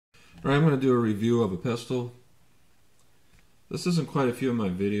Alright, I'm going to do a review of a pistol. This isn't quite a few of my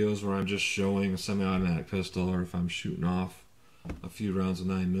videos where I'm just showing a semi-automatic pistol or if I'm shooting off a few rounds of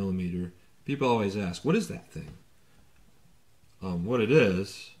 9mm. People always ask, what is that thing? What it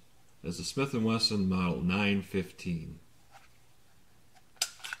is a Smith and Wesson Model 915.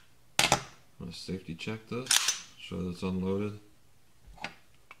 I'm going to safety check this, show that it's unloaded.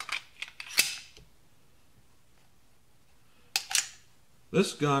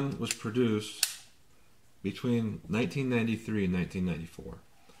 This gun was produced between 1993 and 1994,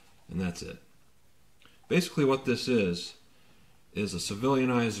 and that's it. Basically what this is a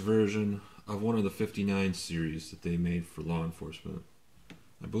civilianized version of one of the 59 series that they made for law enforcement.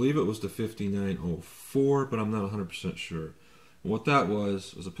 I believe it was the 5904, but I'm not 100% sure. And what that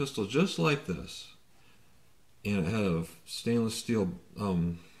was a pistol just like this, and it had a stainless steel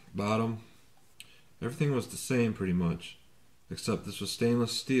bottom. Everything was the same pretty much, except this was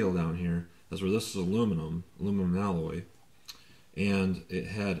stainless steel down here. That's where this is aluminum alloy, and it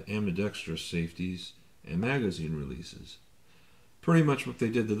had ambidextrous safeties and magazine releases. Pretty much what they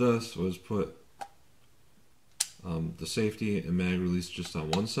did to this was put the safety and mag release just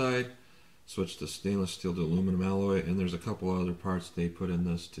on one side, switch the stainless steel to aluminum alloy, and there's a couple other parts they put in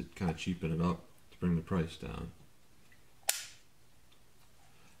this to kind of cheapen it up to bring the price down.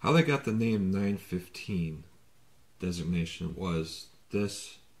 How they got the name 915 designation was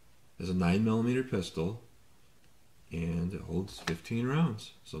this is a 9mm pistol and it holds 15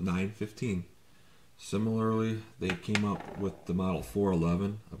 rounds, so 915. Similarly, they came up with the Model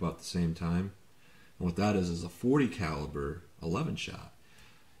 411 about the same time, and what that is a 40 caliber 11 shot,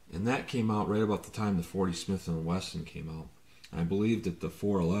 and that came out right about the time the 40 Smith and Wesson came out. I believe that the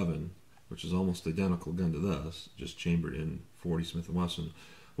 411, which is almost identical gun to this, just chambered in 40 Smith and Wesson,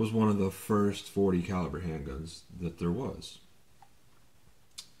 was one of the first 40 caliber handguns that there was.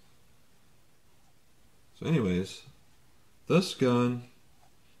 So anyways, this gun,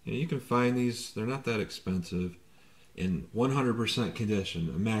 you can find these, they're not that expensive, in 100% condition,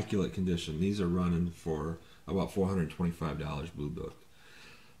 immaculate condition. These are running for about $425 blue booked.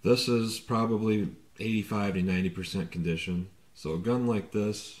 This is probably 85 to 90% condition. So a gun like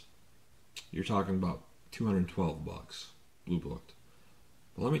this, you're talking about $212 blue booked.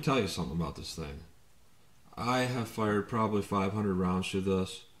 But let me tell you something about this thing. I have fired probably 500 rounds through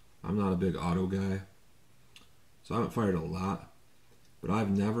this. I'm not a big auto guy, so I haven't fired a lot, but I've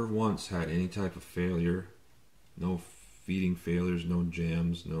never once had any type of failure. No feeding failures, no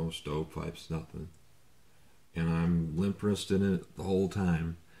jams, no stovepipes, nothing. And I'm limp wristed in it the whole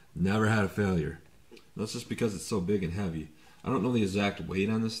time. Never had a failure. That's just because it's so big and heavy. I don't know the exact weight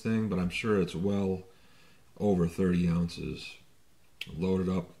on this thing, but I'm sure it's well over 30 ounces. Loaded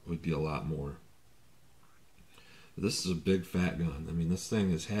up would be a lot more. This is a big fat gun. I mean, this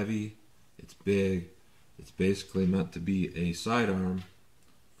thing is heavy, it's big, it's basically meant to be a sidearm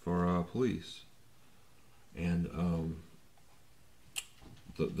for police. And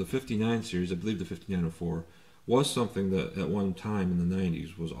the 59 series, I believe the 5904, was something that at one time in the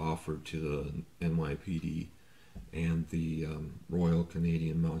 90s was offered to the NYPD and the Royal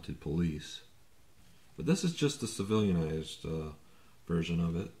Canadian Mounted Police. But this is just the civilianized version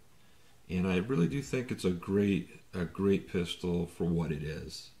of it, and I really do think it's a great pistol for what it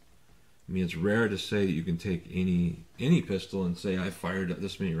is. I mean, it's rare to say that you can take any pistol and say I fired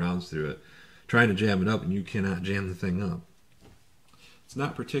this many rounds through it, trying to jam it up, and you cannot jam the thing up. It's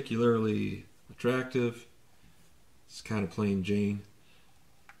not particularly attractive. It's kind of plain Jane.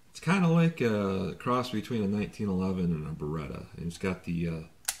 It's kind of like a cross between a 1911 and a Beretta. And it's got the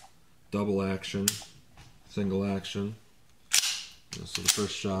double action, single action. So the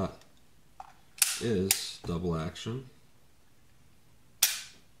first shot is double action.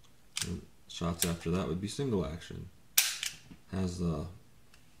 And shots after that would be single action. Has the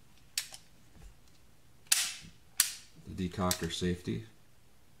decocker safety.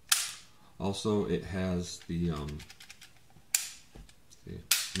 Also, it has the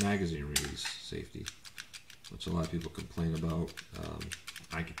magazine release safety, which a lot of people complain about.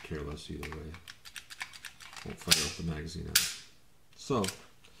 I could care less either way. Won't fire up the magazine out. So,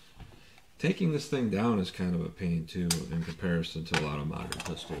 taking this thing down is kind of a pain too in comparison to a lot of modern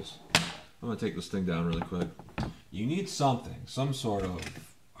pistols. I'm going to take this thing down really quick. You need something, some sort of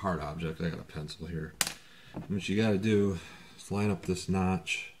hard object. I got a pencil here. And what you got to do is line up this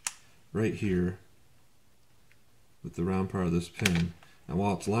notch right here with the round part of this pin. And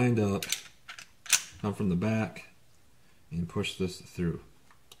while it's lined up, come from the back and push this through.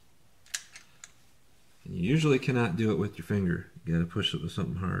 And you usually cannot do it with your finger. You gotta push it with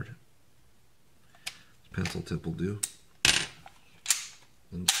something hard. This pencil tip will do.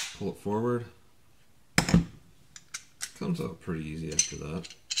 And pull it forward. Comes out pretty easy after that.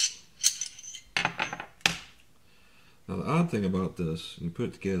 Now the odd thing about this, when you put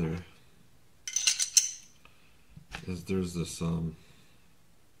it together, is there's this the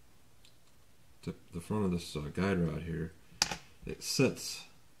front of this guide rod here. It sits.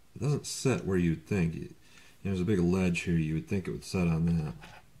 It doesn't sit where you'd think. There's a big ledge here. You would think it would set on that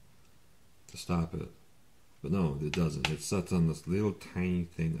to stop it, but no, it doesn't. It sets on this little tiny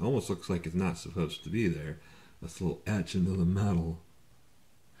thing. It almost looks like it's not supposed to be there. This little etch into the metal,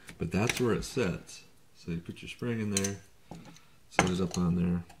 but that's where it sits. So you put your spring in there, set it up on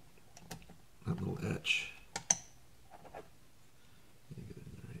there. That little etch. Get it in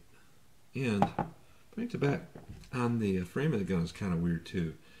right. And putting it back on the frame of the gun is kind of weird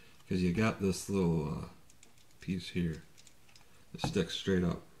too, because you got this little piece here that sticks straight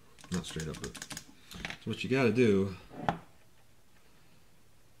up. Not straight up, but so what you got to do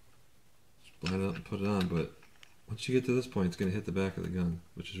is line it up and put it on. But once you get to this point, it's going to hit the back of the gun,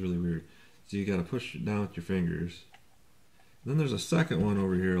 which is really weird. So you got to push it down with your fingers. And then there's a second one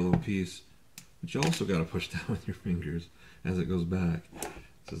over here, a little piece, which you also got to push down with your fingers as it goes back.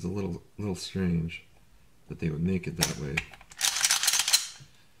 So it's a little strange that they would make it that way.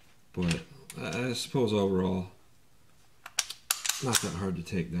 But I suppose overall, not that hard to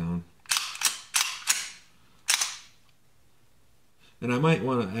take down. And I might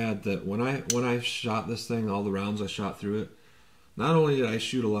want to add that when I shot this thing, all the rounds I shot through it, not only did I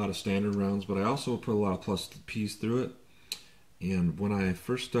shoot a lot of standard rounds, but I also put a lot of plus Ps through it. And when I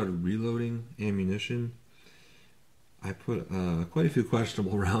first started reloading ammunition, I put quite a few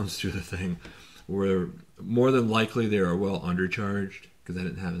questionable rounds through the thing, where more than likely they are well undercharged, because I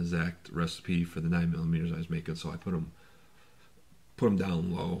didn't have an exact recipe for the 9mm I was making, so I put them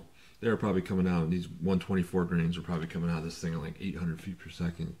down low. They were probably coming out, these 124 grains were probably coming out of this thing at like 800 feet per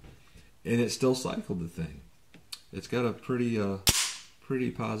second. And it still cycled the thing. It's got a pretty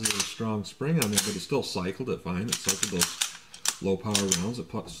positive, strong spring on there, but it still cycled it fine. It cycled those low power rounds. It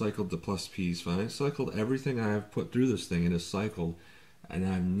cycled the plus Ps fine. It cycled everything I have put through this thing. It has cycled, and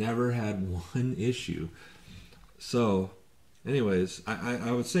I've never had one issue. So, anyways,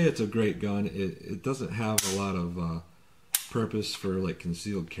 I would say it's a great gun. It doesn't have a lot of purpose for like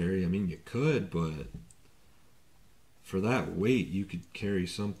concealed carry. I mean, you could, but for that weight, you could carry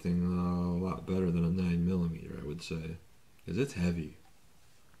something a lot better than a 9mm, I would say, because it's heavy.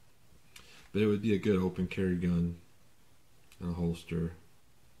 But it would be a good open carry gun and a holster.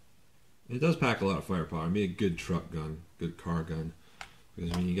 It does pack a lot of firepower. It'd be a good truck gun, good car gun,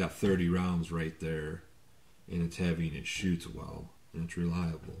 because I mean, you got 30 rounds right there, and it's heavy and it shoots well and it's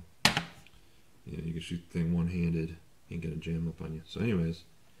reliable. You know, you can shoot the thing one-handed. Ain't gonna jam up on you. So anyways,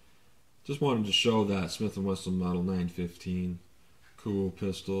 just wanted to show that Smith and Wesson Model 915, cool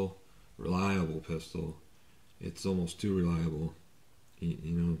pistol, reliable pistol. It's almost too reliable. You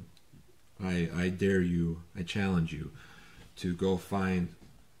know, I dare you, I challenge you to go find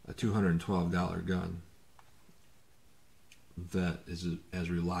a $212 gun that is as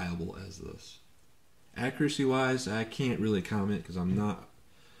reliable as this. Accuracy wise, I can't really comment because I'm not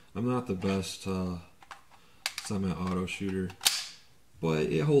the best semi-auto shooter, but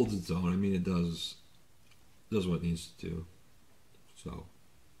it holds its own. I mean, it does what it needs to do. So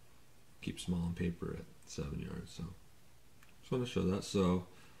keep small on paper at 7 yards. So just want to show that. So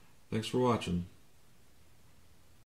thanks for watching.